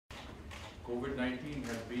COVID-19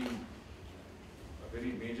 has been a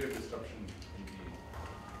very major disruption in the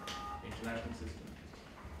international system.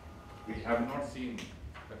 We have not seen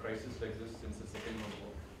a crisis like this since the Second World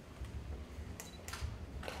War.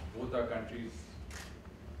 Both our countries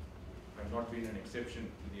have not been an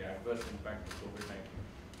exception to the adverse impact of COVID-19.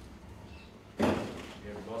 We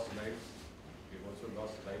have lost lives, we have also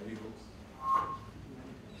lost livelihoods.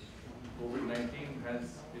 COVID-19 has,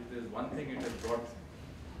 if there is one thing it has brought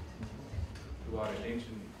to our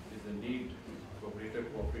attention, is the need for greater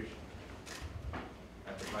cooperation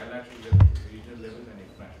at the bilateral level, regional level and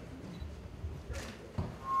international.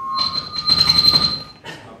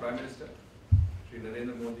 Our Prime Minister, Shri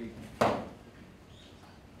Narendra Modi,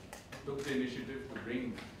 took the initiative to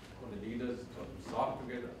bring the leaders of SAARC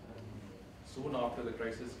together soon after the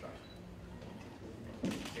crisis struck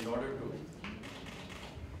in order to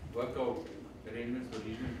work out arrangements for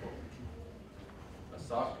regional cooperation. A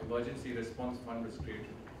SAARC emergency response fund was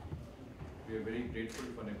created. We are very grateful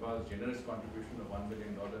for Nepal's generous contribution of $1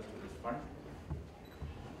 million to this fund.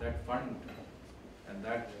 That fund and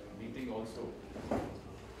that meeting also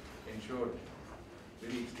ensured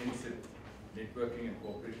very extensive networking and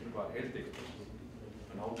cooperation of our health experts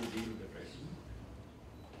on how to deal with the crisis.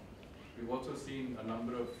 We've also seen a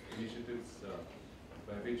number of initiatives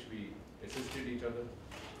by which we assisted each other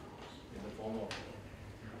in the form of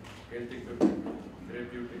health equipment,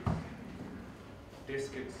 therapeutics,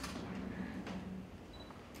 test kits.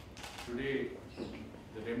 Today,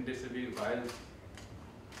 the Remdesivir vials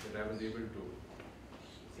that I was able to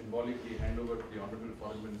symbolically hand over to the Honorable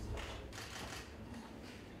Foreign Minister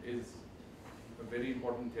is a very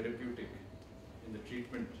important therapeutic in the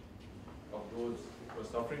treatment of those who are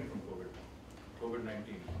suffering from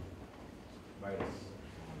COVID-19 virus.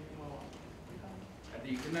 At the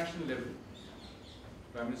international level,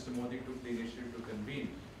 Prime Minister Modi took the initiative to convene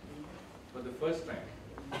for the first time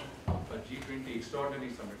a G20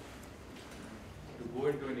 extraordinary summit to go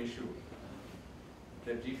into an issue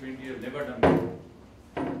that G20 has never done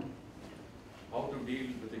before: how to deal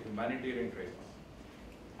with the humanitarian crisis.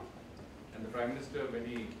 And the Prime Minister, when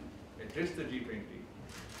he addressed the G20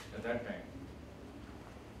 at that time,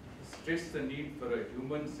 stressed the need for a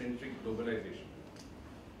human-centric globalization.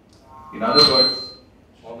 In other words,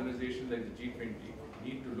 organizations like the G20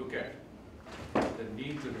 need to look at the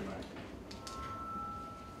needs of humanity.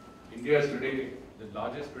 India is today the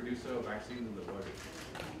largest producer of vaccines in the world.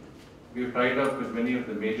 We have tied up with many of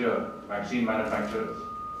the major vaccine manufacturers,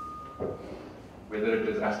 whether it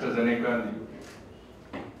is AstraZeneca in the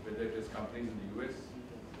UK, whether it is companies in the US,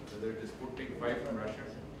 whether it is Sputnik 5 from Russia.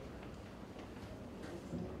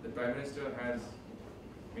 The Prime Minister has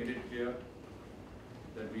made it clear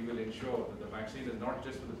that we will ensure that the vaccine is not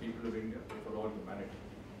just for the people of India, but for all humanity.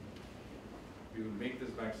 We will make this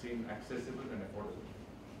vaccine accessible and affordable.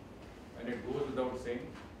 And it goes without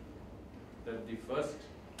saying that the first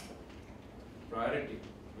priority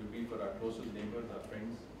will be for our closest neighbors, our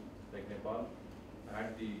friends like Nepal. I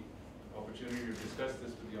had the opportunity to discuss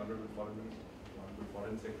this with the Honorable Foreign Minister, the Honorable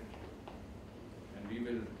Foreign Secretary. And we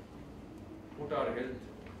will put our health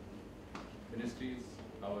ministries,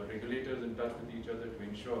 our regulators in touch with each other to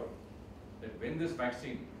ensure that when this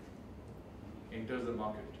vaccine enters the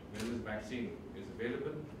market, when this vaccine is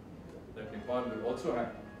available, that Nepal will also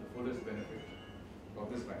have the fullest benefit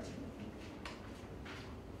of this vaccine.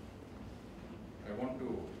 I want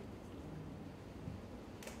to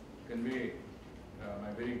convey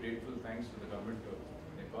my very grateful thanks to the government of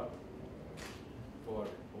Nepal for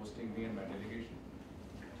hosting me and my delegation.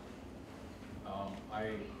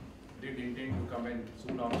 I did intend to come in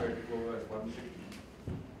soon after I took over as Foreign Secretary.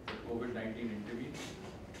 COVID-19 intervened.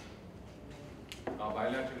 Our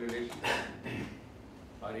bilateral relations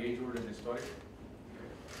are age-old and historic.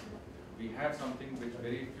 We have something which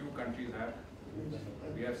very few countries have.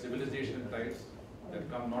 We have civilizational ties that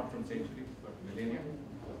come not from centuries but millennia.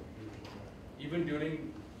 Even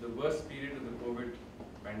during the worst period of the COVID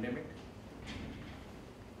pandemic,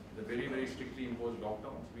 the very, very strictly imposed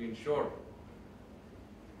lockdowns, we ensured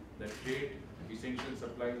that trade, essential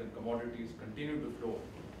supplies and commodities continue to flow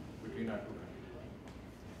between our two countries.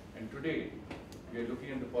 And today, we are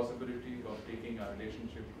looking at the possibility of taking our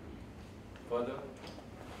relationship further,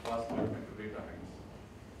 faster and to greater heights.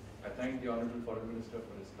 I thank the Honorable Foreign Minister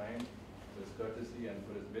for his time, for his courtesy and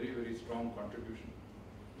for his very, very strong contribution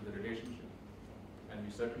to the relationship. And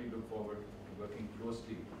we certainly look forward to working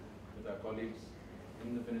closely with our colleagues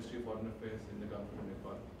in the Ministry of Foreign Affairs, in the government of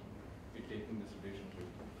Nepal, in taking this relationship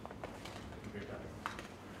to greater heights.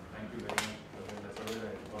 Thank you very much.